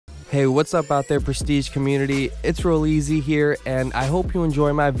Hey, what's up out there, Prestige community? It's real easy here, and I hope you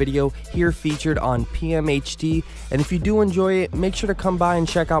enjoy my video here featured on PmHD. And if you do enjoy it, make sure to come by and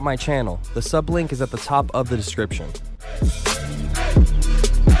check out my channel. The sub link is at the top of the description.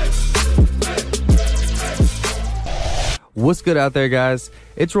 What's good out there, guys?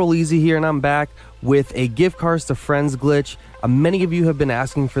 It's real easy here, and I'm back with a gift cards to friends glitch. Many of you have been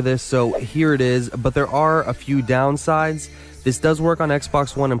asking for this, so here it is, but there are a few downsides. This does work on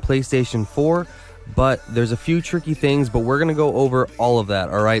Xbox One and PlayStation 4, but there's a few tricky things, but we're going to go over all of that,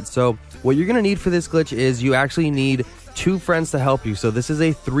 all right? So what you're going to need for this glitch is you actually need 2 friends to help you. So this is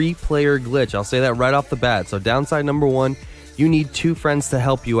a 3-player glitch. I'll say that right off the bat. So downside number 1, you need 2 friends to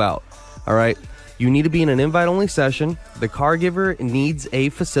help you out, all right? You need to be in an invite-only session. The car giver needs a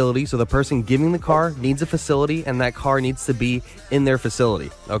facility, so the person giving the car needs a facility, and that car needs to be in their facility,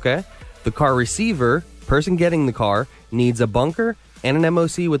 okay? The car receiver, person getting the car, needs a bunker and an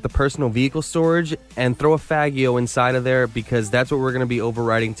MOC with the personal vehicle storage, and throw a Faggio inside of there because that's what we're going to be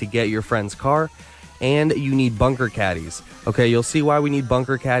overriding to get your friend's car. And you need bunker caddies. Okay, you'll see why we need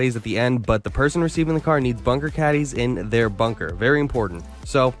bunker caddies at the end, but the person receiving the car needs bunker caddies in their bunker. Very important.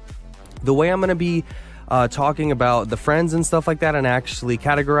 So the way I'm going to be talking about the friends and stuff like that and actually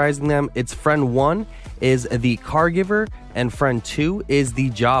categorizing them, it's friend 1 is the car giver and friend 2 is the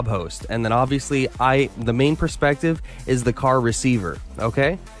job host, and then obviously the main perspective is the car receiver.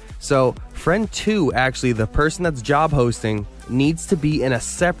 Okay, so friend 2, actually the person that's job hosting, needs to be in a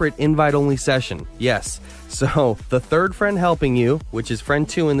separate invite only session. Yes, so the third friend helping you, which is friend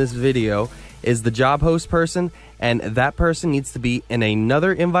 2 in this video, is the job host person, and that person needs to be in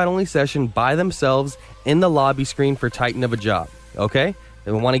another invite only session by themselves in the lobby screen for Titan of a job. Okay,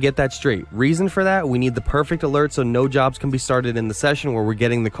 and we want to get that straight. Reason for that, we need the perfect alert so no jobs can be started in the session where we're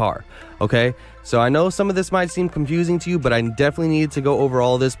getting the car. Okay, so I know some of this might seem confusing to you, but I definitely needed to go over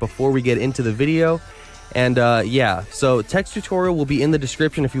all this before we get into the video. And yeah, so text tutorial will be in the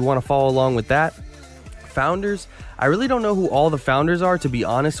description if you want to follow along with that. Founders, I really don't know who all the founders are, to be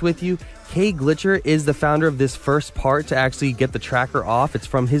honest with you. K Glitcher is the founder of this first part to actually get the tracker off. It's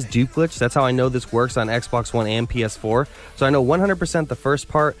from his Duke glitch. That's how I know this works on Xbox One and PS4. So I know 100% the first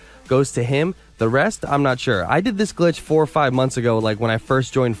part goes to him. The rest, I'm not sure. I did this glitch 4 or 5 months ago, like when I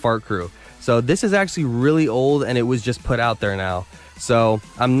first joined Fart Crew. So this is actually really old, and it was just put out there now. So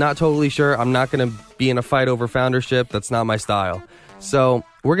I'm not totally sure. I'm not going to be in a fight over foundership. That's not my style. So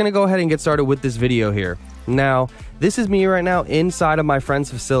we're going to go ahead and get started with this video here. Now, this is me right now inside of my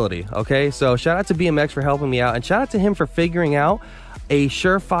friend's facility, okay? So shout out to BMX for helping me out, and shout out to him for figuring out a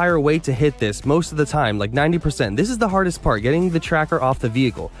surefire way to hit this most of the time, like 90%. This is the hardest part, getting the tracker off the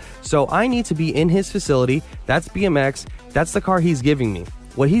vehicle. So I need to be in his facility. That's BMX. That's the car he's giving me.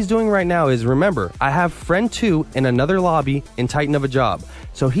 What he's doing right now is, remember, I have friend 2 in another lobby in Titan of a job.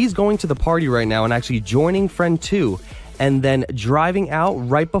 So he's going to the party right now and actually joining friend 2 and then driving out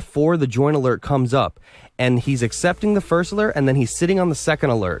right before the join alert comes up. And he's accepting the first alert, and then he's sitting on the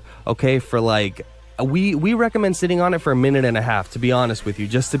second alert, okay, for like, we recommend sitting on it for 1.5 minutes, to be honest with you,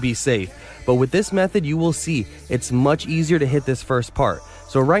 just to be safe. But with this method, you will see it's much easier to hit this first part.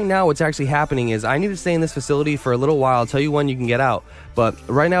 So right now, what's actually happening is I need to stay in this facility for a little while. I'll tell you when you can get out. But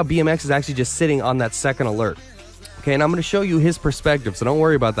right now, BMX is actually just sitting on that second alert. Okay, and I'm going to show you his perspective, so don't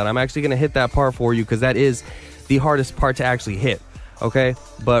worry about that. I'm actually going to hit that part for you because that is the hardest part to actually hit. Okay,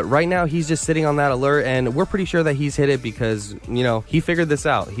 but right now he's just sitting on that alert, and we're pretty sure that he's hit it because, you know, he figured this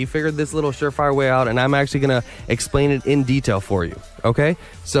out. He figured this little surefire way out, and I'm actually going to explain it in detail for you. Okay,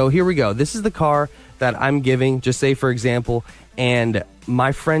 so here we go. This is the car that I'm giving, just say for example, and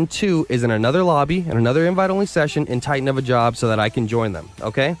my friend 2 is in another lobby, in another invite-only session in Titan of a job so that I can join them.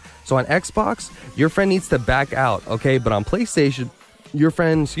 Okay, so on Xbox, your friend needs to back out, okay, but on PlayStation, your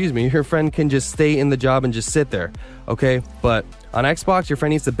friend can just stay in the job and just sit there, okay? But on Xbox, your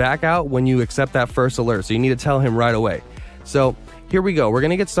friend needs to back out when you accept that first alert, so you need to tell him right away. So here we go. We're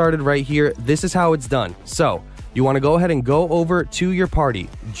gonna get started right here. This is how it's done. So you want to go ahead and go over to your party,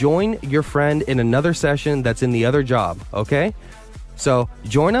 join your friend in another session that's in the other job, okay? So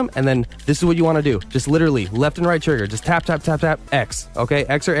join them, and then this is what you want to do. Just literally left and right trigger, just tap, tap, tap, tap, X, okay?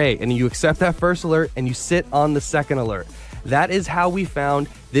 X or A, and you accept that first alert and you sit on the second alert. That is how we found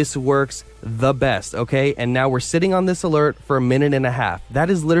this works the best, okay? And now we're sitting on this alert for 1.5 minutes.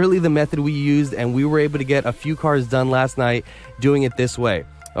 That is literally the method we used, and we were able to get a few cars done last night doing it this way,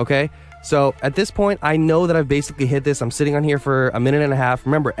 okay? So at this point, I know that I've basically hit this. I'm sitting on here for 1.5 minutes.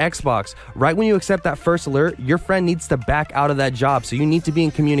 Remember, Xbox, right when you accept that first alert, your friend needs to back out of that job. So you need to be in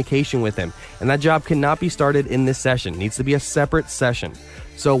communication with him. And that job cannot be started in this session. It needs to be a separate session.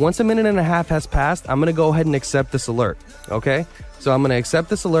 So once a minute and a half has passed, I'm gonna go ahead and accept this alert, okay? So I'm gonna accept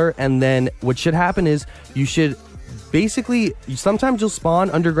this alert, and then what should happen is you should basically, sometimes you'll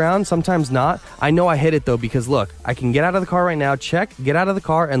spawn underground, sometimes not. I know I hit it though, because look, I can get out of the car right now, check, get out of the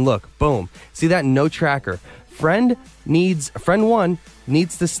car, and look, boom. See that? No tracker. Friend 1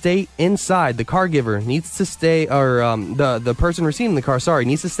 needs to stay inside. The car giver needs to stay, or the person receiving the car, sorry,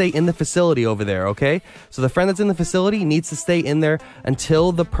 needs to stay in the facility over there, okay? So the friend that's in the facility needs to stay in there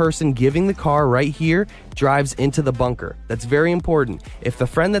until the person giving the car right here drives into the bunker. That's very important. If the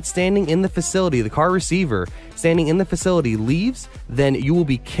friend that's standing in the facility, the car receiver standing in the facility, leaves, then you will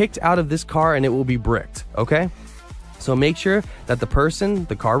be kicked out of this car and it will be bricked, okay? So make sure that the person,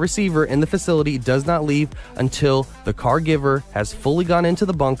 the car receiver in the facility, does not leave until the car giver has fully gone into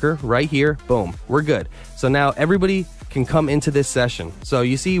the bunker right here. Boom, we're good. So now everybody can come into this session. So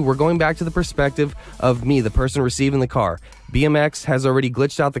you see, we're going back to the perspective of me, the person receiving the car. BMX has already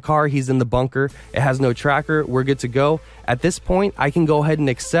glitched out the car. He's in the bunker. It has no tracker. We're good to go. At this point, I can go ahead and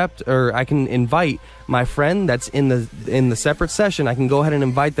accept, or I can invite my friend that's in the separate session. I can go ahead and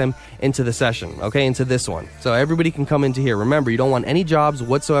invite them into the session, okay, into this one. So everybody can come into here. Remember, you don't want any jobs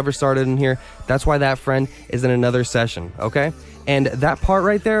whatsoever started in here. That's why that friend is in another session, okay? And that part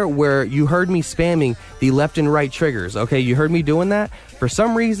right there where you heard me spamming the left and right triggers, okay, you heard me doing that. For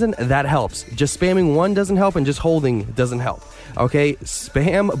some reason, that helps. Just spamming one doesn't help, and just holding doesn't help. Okay,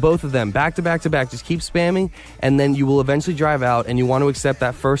 spam both of them back to back to back. Just keep spamming, and then you will eventually drive out, and you want to accept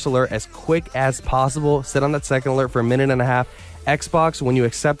that first alert as quick as possible. Sit on that second alert for a minute and a half. Xbox, when you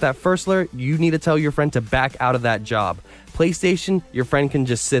accept that first alert, you need to tell your friend to back out of that job. PlayStation, your friend can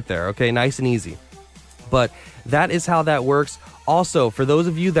just sit there, okay, nice and easy. But that is how that works. Also, for those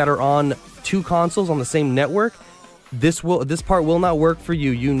of you that are on 2 consoles on the same network, this part will not work for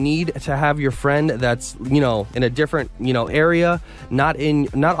you. You need to have your friend that's, in a different, area, not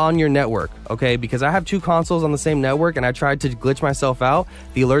on your network, okay? Because I have 2 consoles on the same network, and I tried to glitch myself out.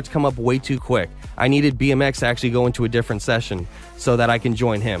 The alerts come up way too quick. I needed BMX to actually go into a different session so that I can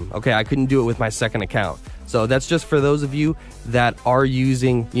join him, okay? I couldn't do it with my second account. So that's just for those of you that are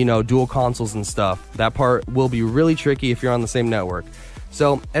using, dual consoles and stuff. That part will be really tricky if you're on the same network.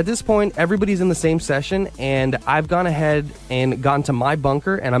 So at this point, everybody's in the same session, and I've gone ahead and gotten to my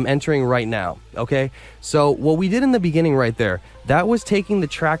bunker, and I'm entering right now, okay? So what we did in the beginning right there, that was taking the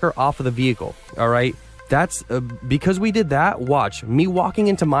tracker off of the vehicle, all right? That's because we did that. Watch me walking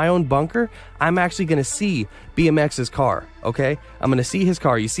into my own bunker. I'm actually going to see BMX's car. Okay, I'm going to see his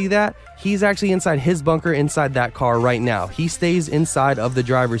car. You see that? He's actually inside his bunker, inside that car right now. He stays inside of the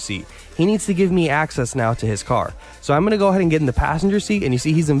driver's seat. He needs to give me access now to his car. So I'm going to go ahead and get in the passenger seat, and you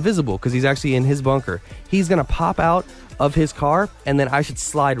see he's invisible because he's actually in his bunker. He's going to pop out of his car, and then I should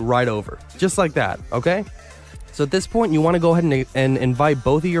slide right over, just like that. Okay. So at this point, you want to go ahead and invite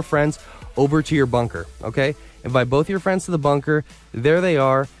both of your friends over to your bunker, okay? Invite both your friends to the bunker. There they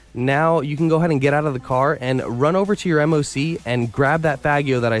are. Now you can go ahead and get out of the car and run over to your MOC and grab that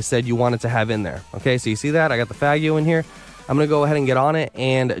Faggio that I said you wanted to have in there, okay? So you see that? I got the Faggio in here. I'm going to go ahead and get on it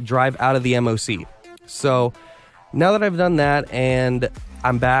and drive out of the MOC. So now that I've done that and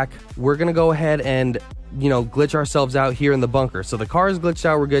I'm back, we're going to go ahead and glitch ourselves out here in the bunker. So the car is glitched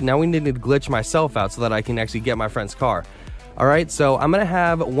out, we're good. Now we need to glitch myself out so that I can actually get my friend's car. All right, so I'm gonna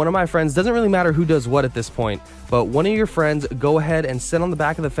have one of my friends, doesn't really matter who does what at this point, but one of your friends go ahead and sit on the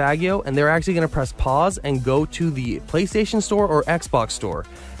back of the Faggio, and they're actually gonna press pause and go to the PlayStation store or Xbox store.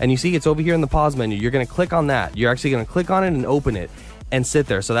 And you see it's over here in the pause menu. You're gonna click on that. You're actually gonna click on it and open it and sit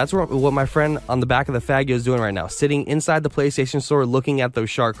there. So that's what my friend on the back of the Faggio is doing right now, sitting inside the PlayStation store looking at those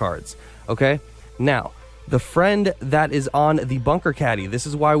shark cards, okay? Now, the friend that is on the bunker caddy, this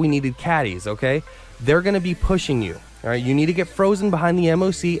is why we needed caddies, okay? They're gonna be pushing you. All right, you need to get frozen behind the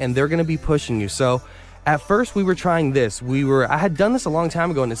MOC, and they're going to be pushing you. So at first we were trying this. I had done this a long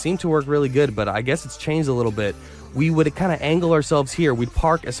time ago, and it seemed to work really good, but I guess it's changed a little bit. We would kind of angle ourselves here. We'd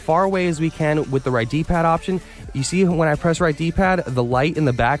park as far away as we can with the right D-pad option. You see when I press right D-pad, the light in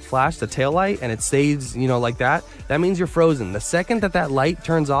the back flash, the tail light, and it stays, like that. That means you're frozen. The second that light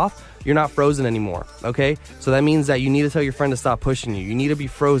turns off, you're not frozen anymore, okay? So that means that you need to tell your friend to stop pushing you. You need to be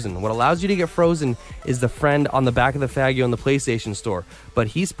frozen. What allows you to get frozen is the friend on the back of the Faggio in the PlayStation store. But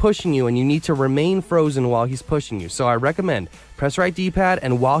he's pushing you, and you need to remain frozen while he's pushing you. So I recommend press right D-pad,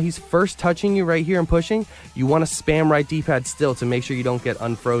 and while he's first touching you right here and pushing, you want to spam right D-pad still to make sure you don't get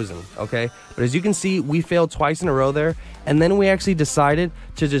unfrozen, okay? But as you can see, we failed twice in a row there, and then we actually decided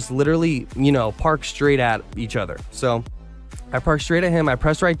to just literally, park straight at each other. So I park straight at him, I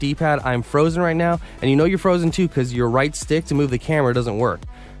press right D-pad, I'm frozen right now, and you're frozen too because your right stick to move the camera doesn't work.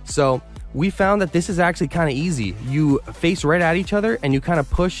 So we found that this is actually kind of easy. You face right at each other and you kind of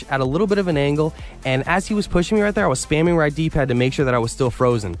push at a little bit of an angle, and as he was pushing me right there, I was spamming right D-pad to make sure that I was still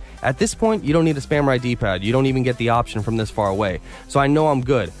frozen. At this point, you don't need to spam right D-pad. You don't even get the option from this far away. So I know I'm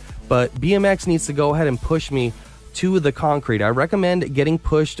good. But BMX needs to go ahead and push me to the concrete. I recommend getting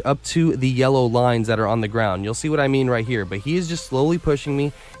pushed up to the yellow lines that are on the ground. You'll see what I mean right here, but he is just slowly pushing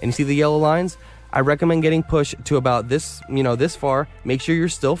me, and you see the yellow lines? I recommend getting pushed to about this, this far. Make sure you're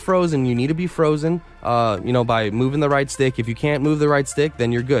still frozen. You need to be frozen, by moving the right stick. If you can't move the right stick,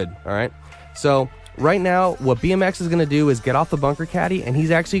 then you're good, all right? So right now, what BMX is gonna do is get off the bunker caddy, and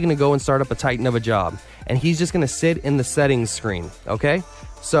he's actually gonna go and start up a titan of a job. And he's just gonna sit in the settings screen, okay?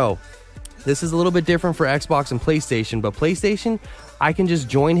 So this is a little bit different for Xbox and PlayStation, but PlayStation, I can just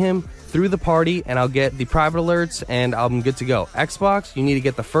join him through the party, and I'll get the private alerts, and I'm good to go. Xbox, you need to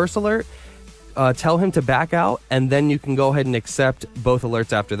get the first alert, tell him to back out, and then you can go ahead and accept both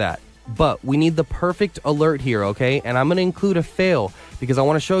alerts after that. But we need the perfect alert here, okay? And I'm going to include a fail because I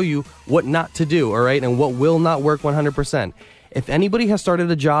want to show you what not to do, all right? And what will not work 100%. If anybody has started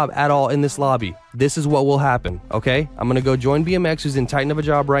a job at all in this lobby, this is what will happen, okay? I'm going to go join BMX, who's in Titan of a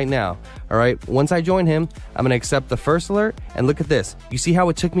job right now, all right? Once I join him, I'm going to accept the first alert, and look at this. You see how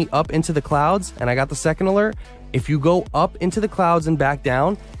it took me up into the clouds, and I got the second alert? If you go up into the clouds and back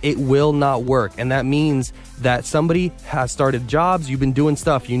down, it will not work. And that means that somebody has started jobs, you've been doing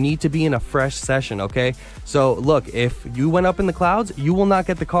stuff. You need to be in a fresh session, okay? So look, if you went up in the clouds, you will not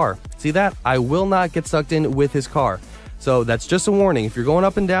get the car. See that? I will not get sucked in with his car. So that's just a warning. If you're going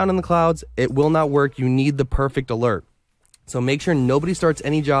up and down in the clouds, it will not work. You need the perfect alert. So make sure nobody starts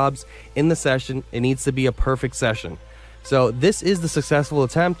any jobs in the session. It needs to be a perfect session. So this is the successful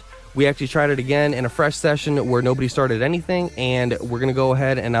attempt. We actually tried it again in a fresh session where nobody started anything, and we're going to go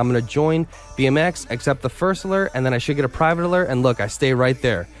ahead and I'm going to join BMX, accept the first alert, and then I should get a private alert, and look, I stay right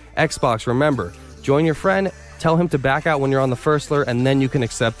there. Xbox, remember, join your friend, tell him to back out when you're on the first alert, and then you can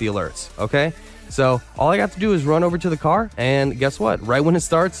accept the alerts, okay? So all I got to do is run over to the car, and guess what? Right when it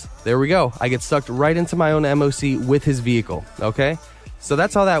starts, there we go. I get sucked right into my own MOC with his vehicle, okay? So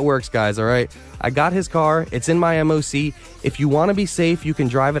that's how that works, guys, all right? I got his car. It's in my MOC. If you want to be safe, you can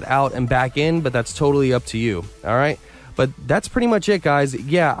drive it out and back in, but that's totally up to you, all right? But that's pretty much it, guys.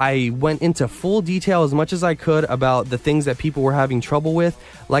 Yeah, I went into full detail as much as I could about the things that people were having trouble with.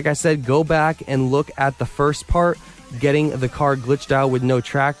 Like I said, go back and look at the first part, getting the car glitched out with no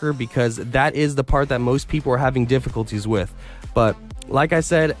tracker, because that is the part that most people are having difficulties with. But like I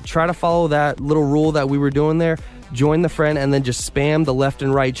said, try to follow that little rule that we were doing there. Join the friend and then just spam the left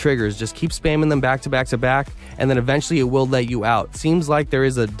and right triggers. Just keep spamming them back to back to back, and then eventually it will let you out. Seems like there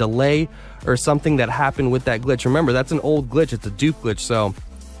is a delay or something that happened with that glitch. Remember, that's an old glitch. It's a dupe glitch, so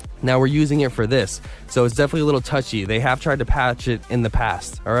now we're using it for this. So it's definitely a little touchy. They have tried to patch it in the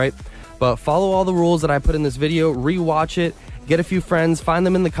past, all right? But follow all the rules that I put in this video, rewatch it, get a few friends, find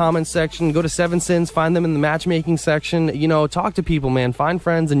them in the comments section, go to 7 Sins, find them in the matchmaking section, talk to people, man, find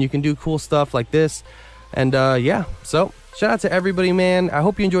friends, and you can do cool stuff like this. And yeah, so shout out to everybody, man. I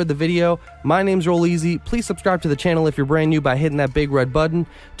hope you enjoyed the video. My name's Roll Easy. Please subscribe to the channel if you're brand new by hitting that big red button.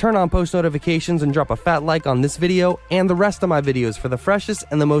 Turn on post notifications and drop a fat like on this video and the rest of my videos for the freshest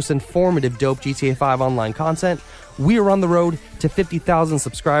and the most informative dope GTA 5 online content. We are on the road to 50,000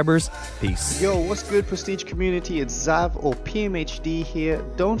 subscribers. Peace. Yo, what's good, Prestige community? It's Zav or PmHD here.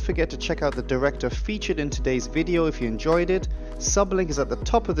 Don't forget to check out the director featured in today's video if you enjoyed it. Sublink is at the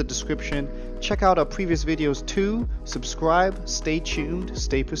top of the description. Check out our previous videos too. Subscribe, stay tuned,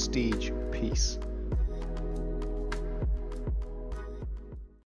 stay prestige. Peace.